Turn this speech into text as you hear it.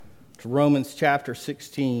to Romans chapter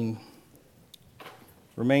 16.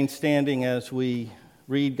 Remain standing as we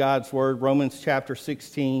read God's word, Romans chapter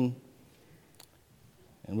 16,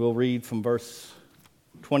 and we'll read from verse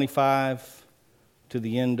 25 to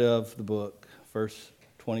the end of the book, verse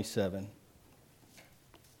 27.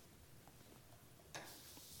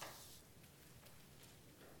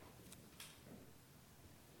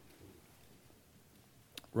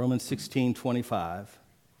 Romans 16:25.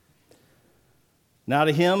 Now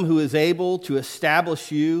to him who is able to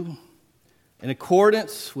establish you in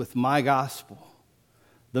accordance with my gospel,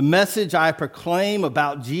 the message I proclaim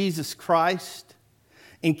about Jesus Christ,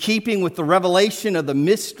 in keeping with the revelation of the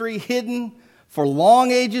mystery hidden for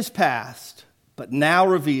long ages past, but now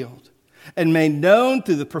revealed, and made known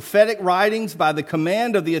through the prophetic writings by the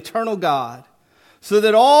command of the eternal God, so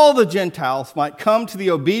that all the Gentiles might come to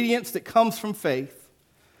the obedience that comes from faith.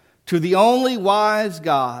 To the only wise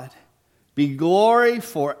God be glory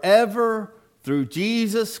forever through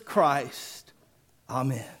Jesus Christ.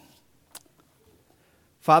 Amen.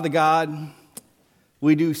 Father God,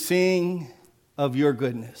 we do sing of your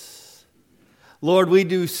goodness. Lord, we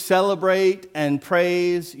do celebrate and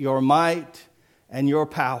praise your might and your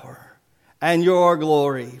power and your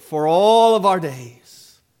glory for all of our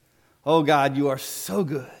days. Oh God, you are so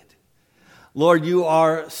good. Lord, you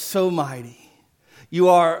are so mighty. You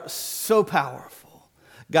are so powerful.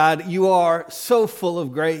 God, you are so full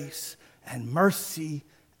of grace and mercy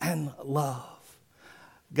and love.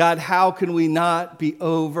 God, how can we not be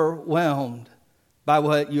overwhelmed by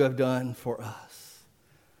what you have done for us?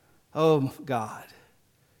 Oh, God,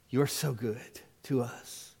 you're so good to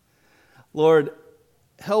us. Lord,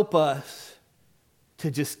 help us to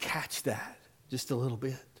just catch that just a little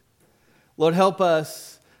bit. Lord, help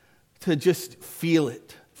us to just feel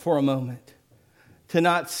it for a moment, to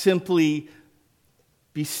not simply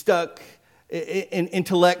be stuck in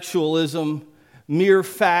intellectualism, mere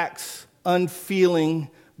facts, unfeeling,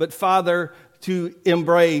 but Father, to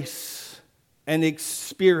embrace and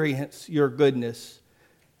experience your goodness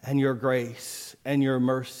and your grace and your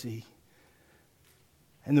mercy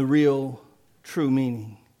and the real, true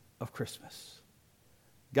meaning of Christmas.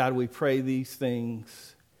 God, we pray these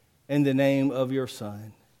things in the name of your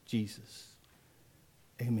Son, Jesus.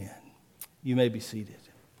 Amen. You may be seated.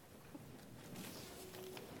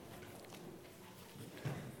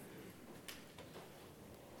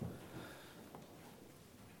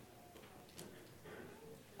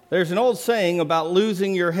 There's an old saying about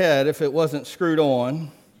losing your head if it wasn't screwed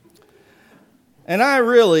on. And I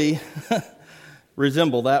really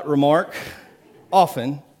resemble that remark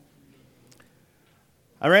often.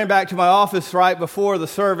 I ran back to my office right before the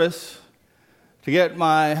service to get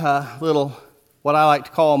my little, what I like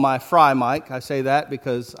to call my fry mic. I say that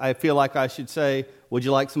because I feel like I should say, would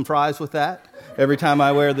you like some fries with that? Every time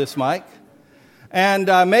I wear this mic. And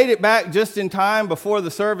I made it back just in time before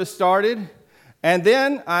the service started. And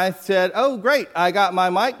then I said, oh, great, I got my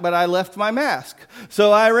mic, but I left my mask.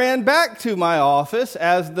 So I ran back to my office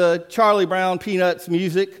as the Charlie Brown Peanuts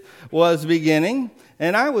music was beginning.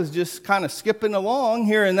 And I was just kind of skipping along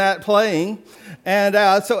hearing that playing. And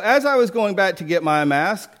so as I was going back to get my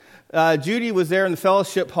mask, Judy was there in the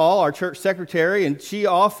fellowship hall, our church secretary, and she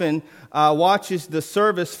often watches the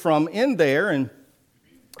service from in there and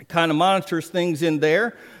kind of monitors things in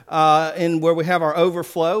there. In where we have our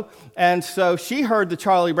overflow. And so she heard the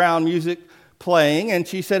Charlie Brown music playing, and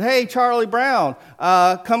she said, hey, Charlie Brown,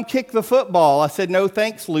 come kick the football. I said, no,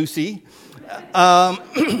 thanks, Lucy.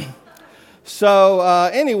 Anyway,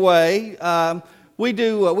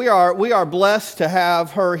 we are blessed to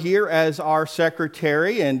have her here as our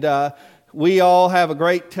secretary, and we all have a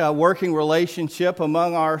great working relationship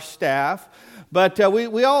among our staff. But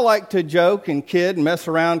we all like to joke and kid and mess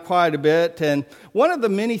around quite a bit. And one of the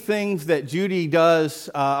many things that Judy does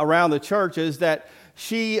around the church is that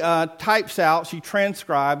she she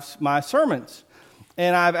transcribes my sermons.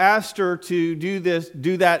 And I've asked her to do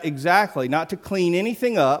that exactly, not to clean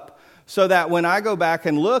anything up, so that when I go back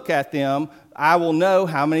and look at them, I will know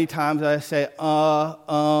how many times I say, whatever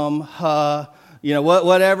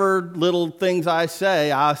little things I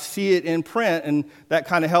say, I see it in print, and that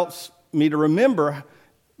kind of helps me to remember,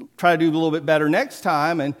 try to do a little bit better next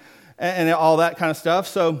time, and all that kind of stuff.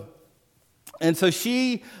 So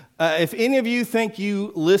she, if any of you think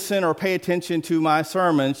you listen or pay attention to my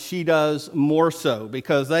sermons, she does more so,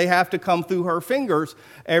 because they have to come through her fingers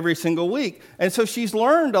every single week. And so she's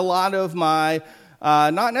learned a lot of my,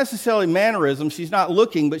 not necessarily mannerisms, she's not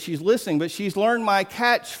looking, but she's listening, but she's learned my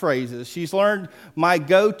catchphrases. She's learned my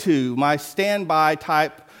go-to, my standby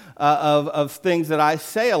type of things that I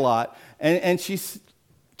say a lot. And she's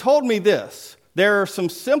told me this There are some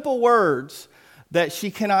simple words that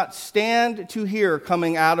she cannot stand to hear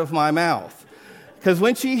coming out of my mouth. Because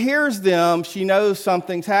when she hears them, she knows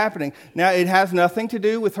something's happening. Now, it has nothing to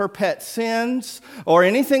do with her pet sins or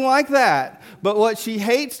anything like that. But what she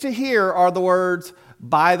hates to hear are the words,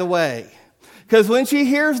 by the way. Because when she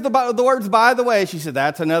hears the words, by the way, she said,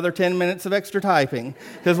 that's another 10 minutes of extra typing.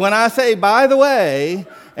 Because when I say, by the way,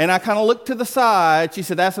 and I kind of look to the side, she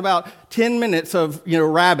said, that's about 10 minutes of,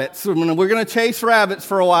 rabbits. We're going to chase rabbits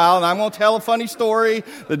for a while, and I'm going to tell a funny story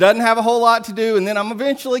that doesn't have a whole lot to do, and then I'm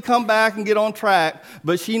eventually come back and get on track.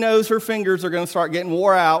 But she knows her fingers are going to start getting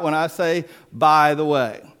wore out when I say, by the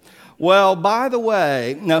way. Well, by the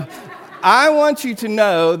way, no. I want you to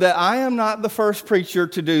know that I am not the first preacher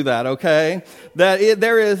to do that, okay?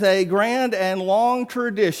 There is a grand and long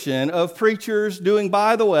tradition of preachers doing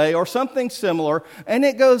by the way or something similar, and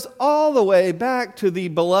it goes all the way back to the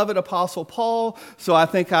beloved Apostle Paul, so I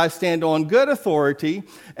think I stand on good authority.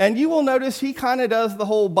 And you will notice he kind of does the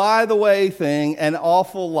whole by the way thing an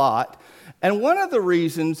awful lot. And one of the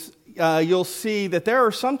reasons you'll see that there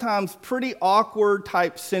are sometimes pretty awkward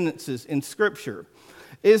type sentences in Scripture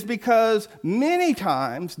is because many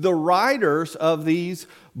times the writers of these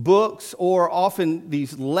books or often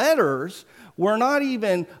these letters were not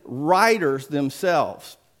even writers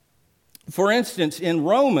themselves. For instance, in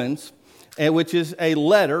Romans, which is a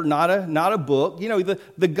letter, not a book,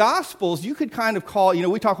 the Gospels you could kind of call,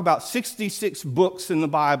 we talk about 66 books in the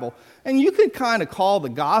Bible, and you could kind of call the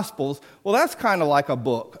Gospels, well, that's kind of like a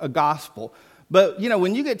book, a gospel. But,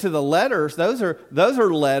 when you get to the letters, those are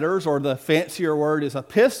letters, or the fancier word is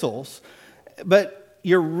epistles. But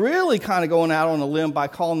you're really kind of going out on a limb by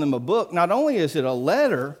calling them a book. Not only is it a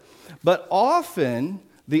letter, but often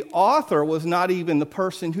the author was not even the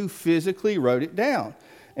person who physically wrote it down.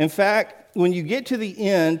 In fact, when you get to the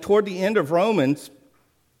end, toward the end of Romans,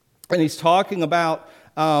 and he's talking about,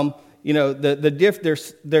 there's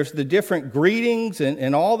the different greetings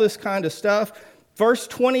and all this kind of stuff. Verse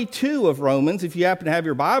 22 of Romans, if you happen to have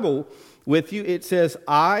your Bible with you, it says,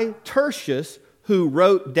 I, Tertius, who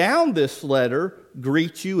wrote down this letter,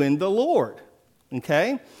 greet you in the Lord.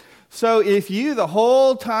 Okay? So if you, the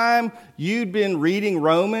whole time you'd been reading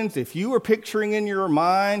Romans, if you were picturing in your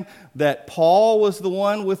mind that Paul was the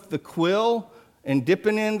one with the quill and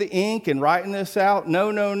dipping in the ink and writing this out,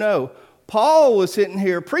 no. Paul was sitting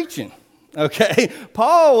here preaching. Okay,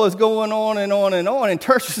 Paul was going on and on and on, and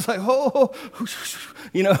Tertius is like,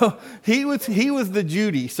 he was the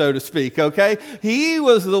Judy, so to speak. Okay, he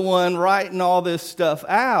was the one writing all this stuff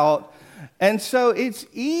out, and so it's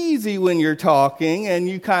easy when you're talking and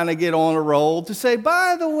you kind of get on a roll to say,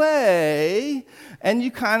 by the way, and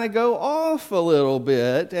you kind of go off a little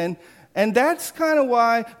bit, and that's kind of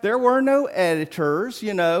why there were no editors,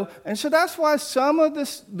 and so that's why some of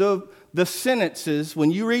the sentences,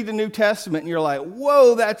 when you read the New Testament and you're like,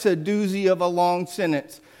 whoa, that's a doozy of a long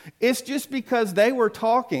sentence. It's just because they were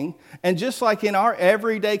talking, and just like in our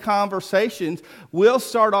everyday conversations, we'll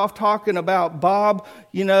start off talking about Bob,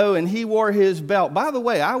 and he wore his belt. By the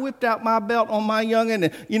way, I whipped out my belt on my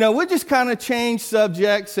youngin', and, we just kind of changed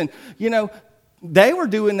subjects, and, they were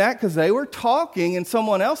doing that because they were talking and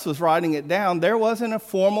someone else was writing it down. There wasn't a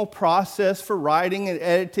formal process for writing and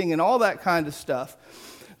editing and all that kind of stuff.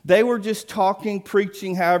 They were just talking,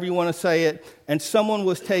 preaching, however you want to say it, and someone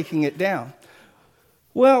was taking it down.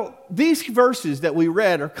 Well, these verses that we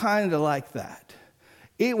read are kind of like that.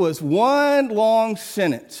 It was one long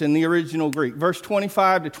sentence in the original Greek, verse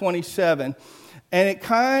 25 to 27, and it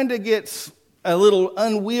kind of gets a little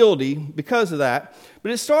unwieldy because of that.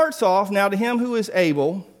 But it starts off, now to him who is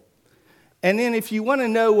able, and then if you want to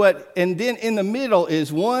know what, and then in the middle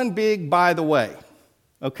is one big by the way,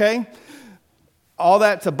 okay? All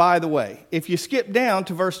that's a by the way. If you skip down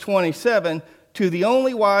to verse 27, to the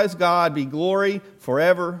only wise God be glory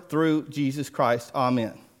forever through Jesus Christ.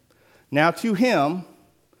 Amen. Now to him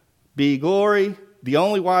be glory, the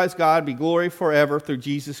only wise God be glory forever through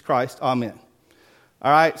Jesus Christ. Amen.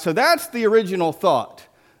 All right, so that's the original thought.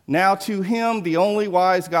 Now to him, the only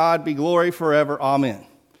wise God, be glory forever. Amen.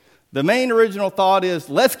 The main original thought is,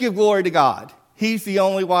 let's give glory to God. He's the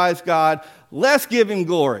only wise God. Let's give him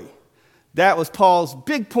glory. That was Paul's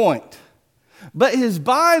big point. But his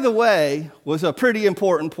by the way was a pretty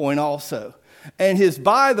important point also. And his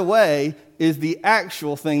by the way is the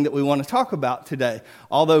actual thing that we want to talk about today.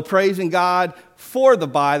 Although praising God for the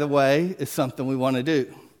by the way is something we want to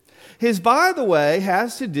do. His by the way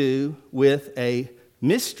has to do with a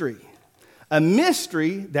mystery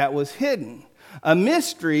that was hidden, a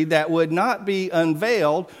mystery that would not be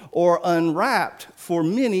unveiled or unwrapped for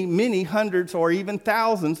many, many hundreds or even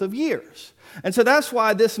thousands of years. And so that's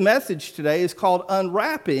why this message today is called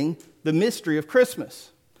Unwrapping the Mystery of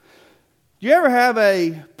Christmas. Do you ever have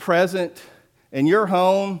a present in your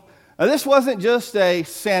home? Now, this wasn't just a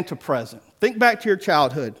Santa present. Think back to your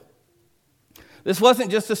childhood. This wasn't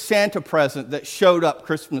just a Santa present that showed up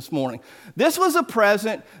Christmas morning. This was a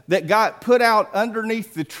present that got put out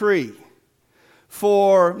underneath the tree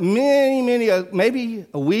for maybe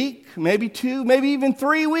a week, maybe 2, maybe even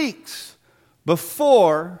 3 weeks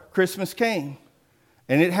before Christmas came.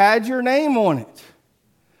 And it had your name on it,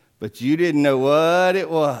 but you didn't know what it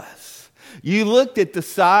was. You looked at the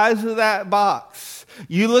size of that box.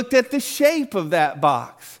 You looked at the shape of that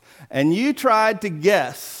box, and you tried to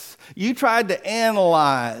guess. You tried to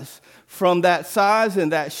analyze from that size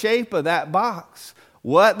and that shape of that box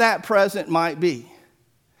what that present might be.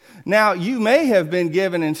 Now, you may have been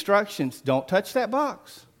given instructions, don't touch that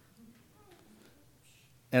box.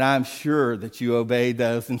 And I'm sure that you obeyed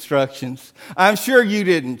those instructions. I'm sure you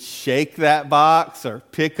didn't shake that box or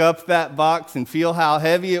pick up that box and feel how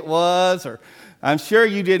heavy it was. Or I'm sure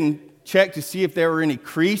you didn't check to see if there were any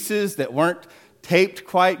creases that weren't taped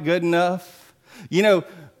quite good enough. You know,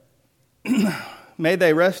 may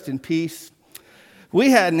they rest in peace.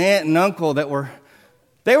 We had an aunt and uncle that were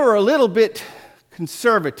a little bit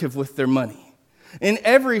conservative with their money in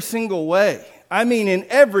every single way. I mean, in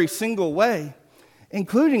every single way,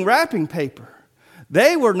 including wrapping paper.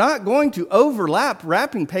 They were not going to overlap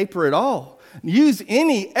wrapping paper at all, use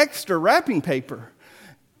any extra wrapping paper.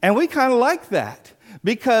 And we kind of liked that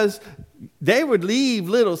because they would leave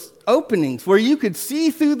little openings where you could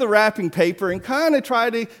see through the wrapping paper and kind of try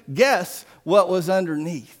to guess what was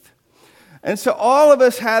underneath. And so all of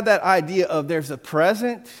us had that idea of there's a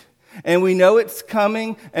present, and we know it's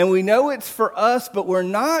coming, and we know it's for us, but we're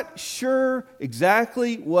not sure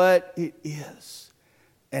exactly what it is.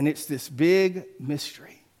 And it's this big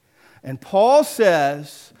mystery. And Paul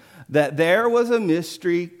says that there was a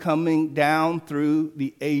mystery coming down through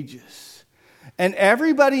the ages. And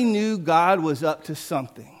everybody knew God was up to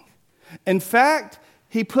something. In fact,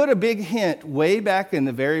 he put a big hint way back in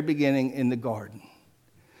the very beginning in the garden.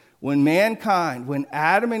 When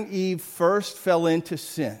Adam and Eve first fell into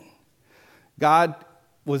sin, God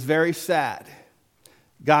was very sad.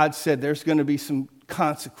 God said there's going to be some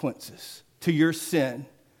consequences to your sin.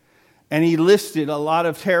 And he listed a lot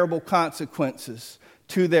of terrible consequences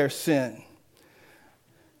to their sin.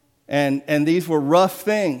 And these were rough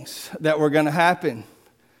things that were going to happen.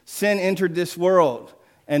 Sin entered this world,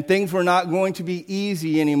 and things were not going to be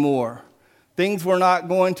easy anymore. Things were not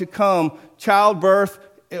going to come. Childbirth,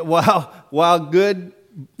 while good,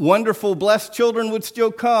 wonderful, blessed children would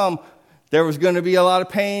still come, there was going to be a lot of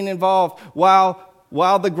pain involved.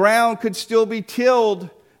 While the ground could still be tilled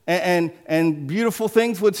and beautiful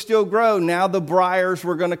things would still grow, now the briars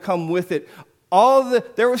were going to come with it.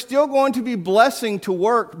 There was still going to be blessing to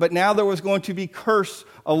work, but now there was going to be curse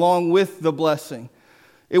along with the blessing.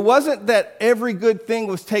 It wasn't that every good thing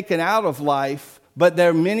was taken out of life, but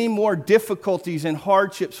there many more difficulties and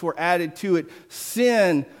hardships were added to it.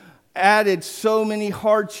 Sin added so many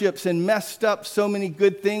hardships and messed up so many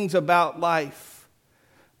good things about life.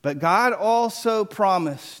 But God also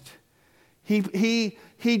promised. He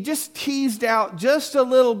just teased out just a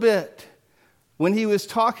little bit when he was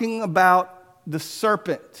talking about the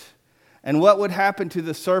serpent and what would happen to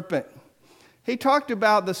the serpent. He talked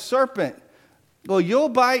about the serpent. Well, you'll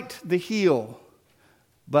bite the heel,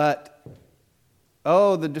 but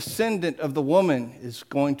the descendant of the woman is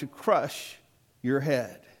going to crush your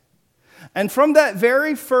head. And from that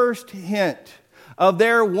very first hint of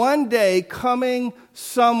there one day coming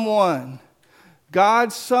someone,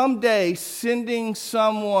 God someday sending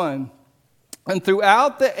someone, and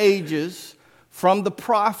throughout the ages from the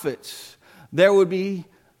prophets, there would be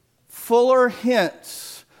fuller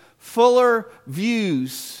hints, fuller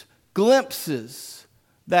views, glimpses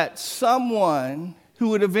that someone who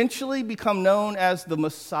would eventually become known as the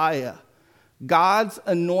Messiah, God's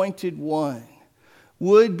anointed one,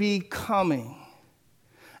 would be coming.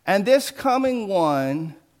 And this coming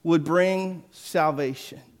one would bring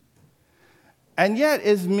salvation. And yet,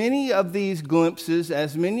 as many of these glimpses,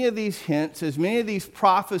 as many of these hints, as many of these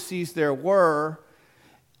prophecies there were,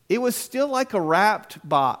 it was still like a wrapped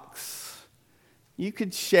box. You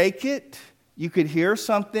could shake it. You could hear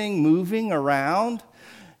something moving around.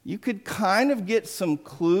 You could kind of get some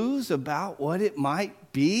clues about what it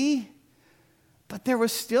might be. But there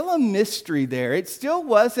was still a mystery there. It still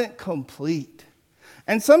wasn't complete.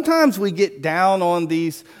 And sometimes we get down on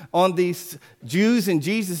these Jews in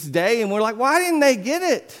Jesus' day, and we're like, why didn't they get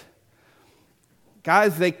it?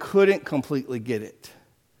 Guys, they couldn't completely get it.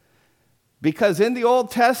 Because in the Old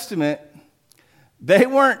Testament, They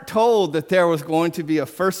weren't told that there was going to be a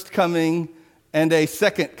first coming and a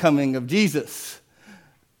second coming of Jesus.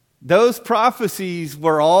 Those prophecies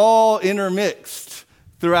were all intermixed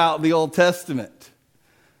throughout the Old Testament.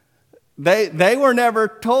 They were never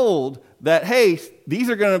told that, hey,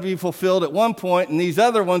 these are going to be fulfilled at one point and these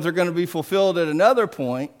other ones are going to be fulfilled at another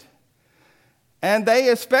point. And they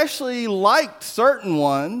especially liked certain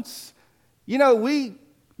ones. You know,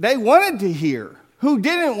 they wanted to hear. Who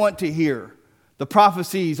didn't want to hear the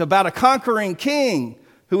prophecies about a conquering king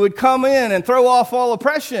who would come in and throw off all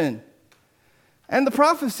oppression? And the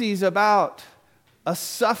prophecies about a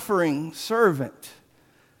suffering servant.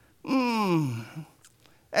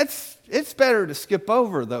 It's better to skip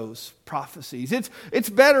over those prophecies. It's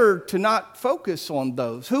better to not focus on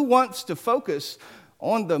those. Who wants to focus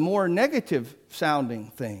on the more negative sounding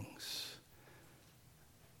things?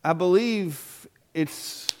 I believe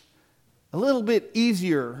it's a little bit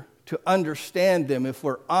easier to understand them if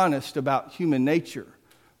we're honest about human nature,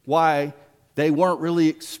 why they weren't really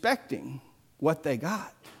expecting what they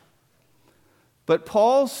got. But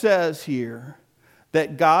Paul says here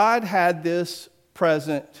that God had this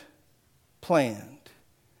present planned,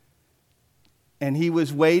 and he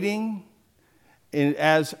was waiting,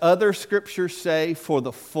 as other scriptures say, for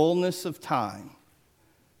the fullness of time.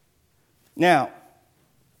 Now,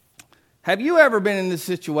 have you ever been in this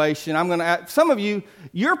situation? I'm going to ask, some of you,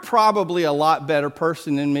 you're probably a lot better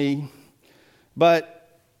person than me,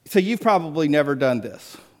 so you've probably never done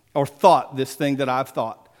this or thought this thing that I've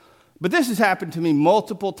thought. But this has happened to me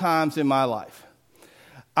multiple times in my life.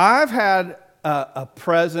 I've had a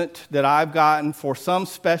present that I've gotten for some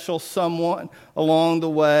special someone along the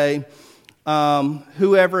way,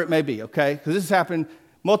 whoever it may be, okay? Because this has happened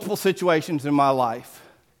multiple situations in my life.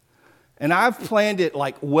 And I've planned it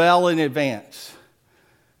like well in advance.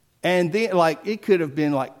 And then like it could have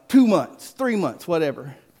been like 2 months, 3 months,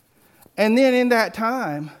 whatever. And then in that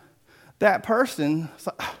time, that person,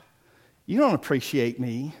 like, you don't appreciate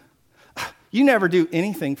me. You never do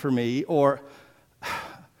anything for me. Or,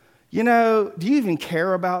 you know, do you even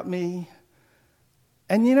care about me?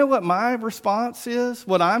 And you know what my response is?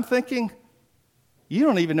 What I'm thinking? You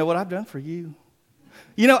don't even know what I've done for you.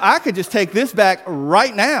 You know, I could just take this back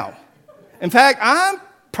right now. In fact, I'm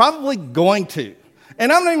probably going to.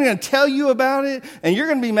 And I'm not even going to tell you about it. And you're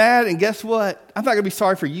going to be mad. And guess what? I'm not going to be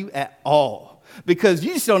sorry for you at all. Because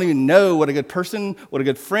you just don't even know what a good person, what a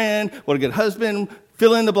good friend, what a good husband,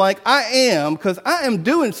 fill in the blank, I am, because I am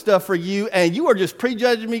doing stuff for you, and you are just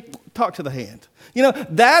prejudging me. Talk to the hand. You know,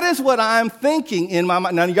 that is what I'm thinking in my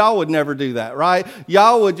mind. Now, y'all would never do that, right?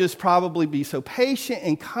 Y'all would just probably be so patient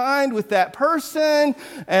and kind with that person,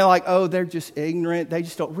 and like, oh, they're just ignorant. They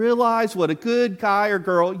just don't realize what a good guy or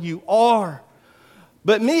girl you are.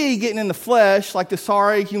 But me, getting in the flesh, like the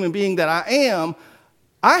sorry human being that I am,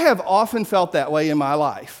 I have often felt that way in my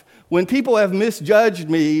life. When people have misjudged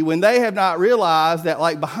me, when they have not realized that,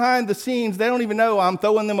 like, behind the scenes, they don't even know I'm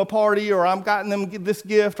throwing them a party or I'm gotten them this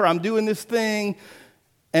gift or I'm doing this thing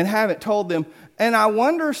and haven't told them. And I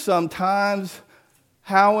wonder sometimes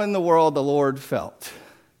how in the world the Lord felt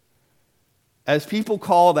as people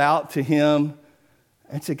called out to him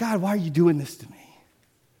and said, God, why are you doing this to me?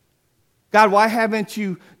 God, why haven't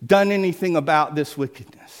you done anything about this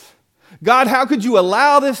wickedness? God, how could you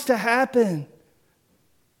allow this to happen?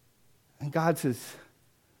 And God says,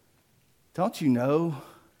 don't you know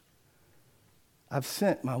I've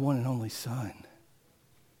sent my one and only Son,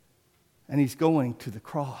 and he's going to the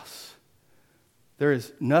cross. There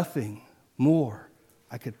is nothing more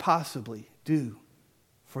I could possibly do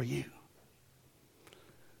for you.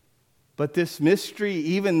 But this mystery,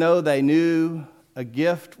 even though they knew a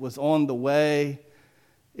gift was on the way,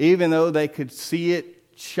 even though they could see it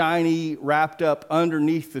shiny, wrapped up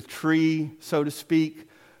underneath the tree, so to speak,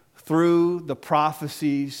 through the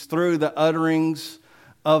prophecies, through the utterings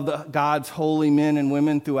of God's holy men and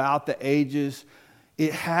women throughout the ages,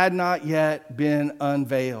 it had not yet been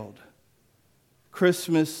unveiled.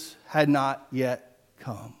 Christmas had not yet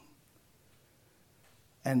come.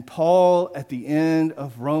 And Paul, at the end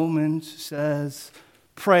of Romans, says,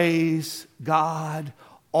 praise God.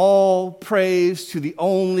 All praise to the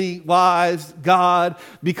only wise God,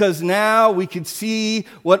 because now we can see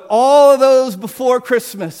what all of those before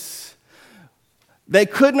Christmas, they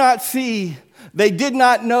could not see, they did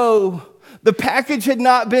not know, the package had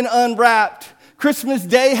not been unwrapped, Christmas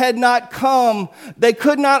Day had not come, they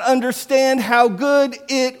could not understand how good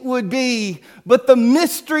it would be, but the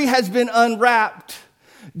mystery has been unwrapped.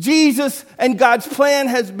 Jesus and God's plan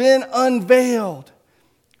has been unveiled.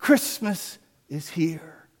 Christmas is here.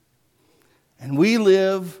 And we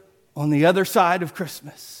live on the other side of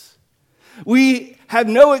Christmas. We have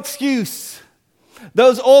no excuse.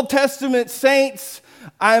 Those Old Testament saints,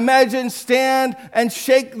 I imagine, stand and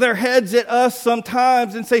shake their heads at us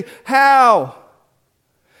sometimes and say, how?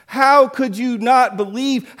 How could you not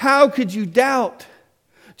believe? How could you doubt?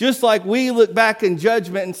 Just like we look back in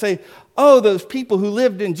judgment and say, oh, those people who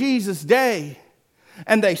lived in Jesus' day,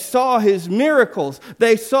 and they saw his miracles.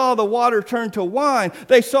 They saw the water turn to wine.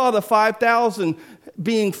 They saw the 5,000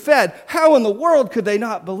 being fed. How in the world could they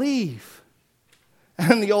not believe?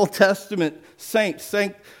 And the Old Testament saints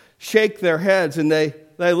shake their heads and they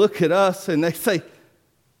look at us and they say,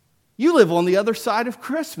 you live on the other side of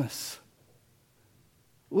Christmas.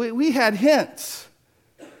 We had hints.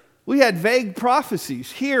 We had vague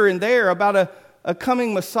prophecies here and there about a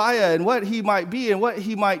coming Messiah and what he might be and what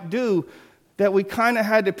he might do that we kind of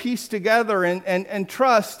had to piece together and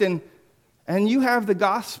trust. And you have the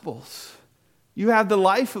Gospels. You have the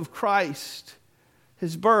life of Christ,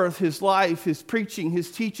 his birth, his life, his preaching,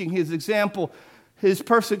 his teaching, his example, his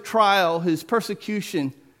trial, his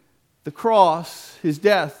persecution, the cross, his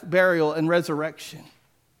death, burial, and resurrection.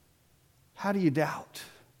 How do you doubt?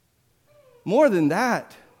 More than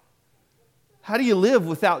that, how do you live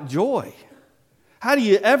without joy? How do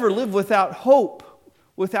you ever live without hope,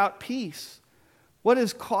 without peace? What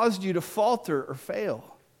has caused you to falter or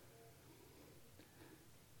fail?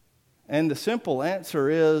 And the simple answer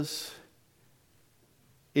is,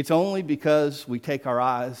 it's only because we take our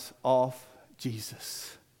eyes off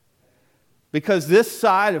Jesus. Because this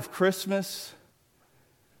side of Christmas,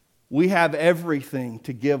 we have everything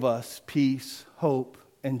to give us peace, hope,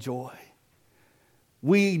 and joy.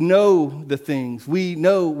 We know the things. We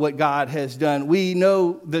know what God has done. We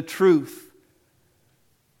know the truth.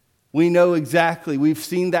 We know exactly. We've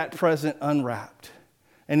seen that present unwrapped.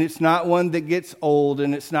 And it's not one that gets old,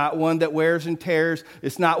 and it's not one that wears and tears.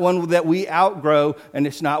 It's not one that we outgrow, and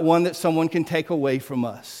it's not one that someone can take away from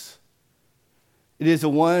us. It is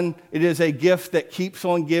a gift that keeps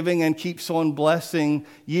on giving and keeps on blessing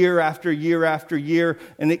year after year after year,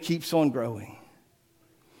 and it keeps on growing.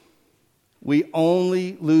 We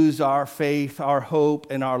only lose our faith, our hope,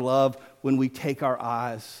 and our love when we take our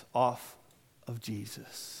eyes off of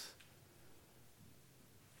Jesus.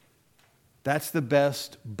 That's the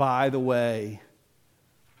best by the way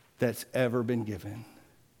that's ever been given.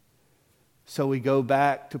 So we go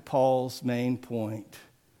back to Paul's main point.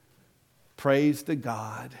 Praise the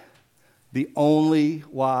God, the only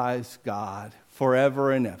wise God,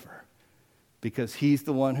 forever and ever, because he's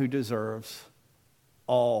the one who deserves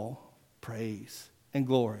all praise and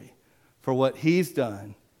glory for what he's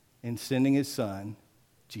done in sending his Son,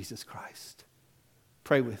 Jesus Christ.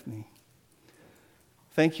 Pray with me.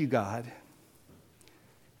 Thank you, God.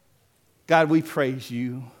 God, we praise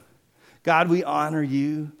you. God, we honor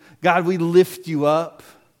you. God, we lift you up.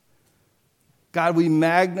 God, we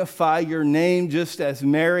magnify your name just as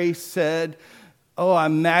Mary said, oh, I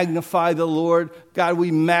magnify the Lord. God, we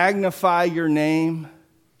magnify your name.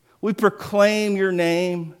 We proclaim your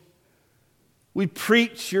name. We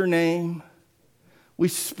preach your name. We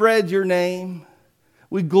spread your name.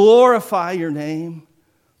 We glorify your name.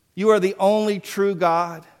 You are the only true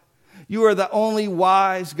God. You are the only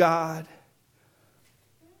wise God.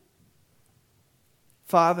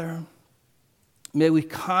 Father, may we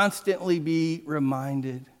constantly be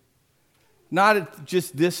reminded, not at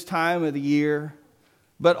just this time of the year,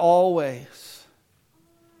 but always.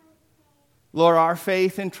 Lord, our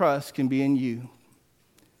faith and trust can be in you.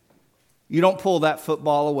 You don't pull that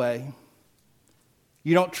football away.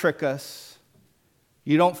 You don't trick us.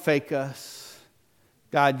 You don't fake us.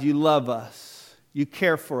 God, you love us. You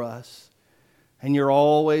care for us. And you're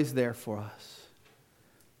always there for us.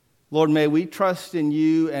 Lord, may we trust in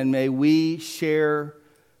you and may we share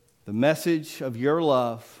the message of your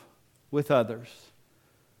love with others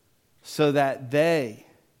so that they,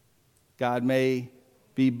 God, may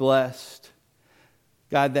be blessed.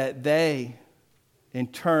 God, that they in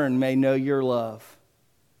turn may know your love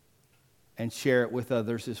and share it with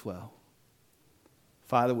others as well.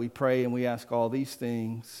 Father, we pray and we ask all these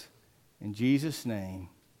things in Jesus' name.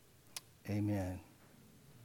 Amen.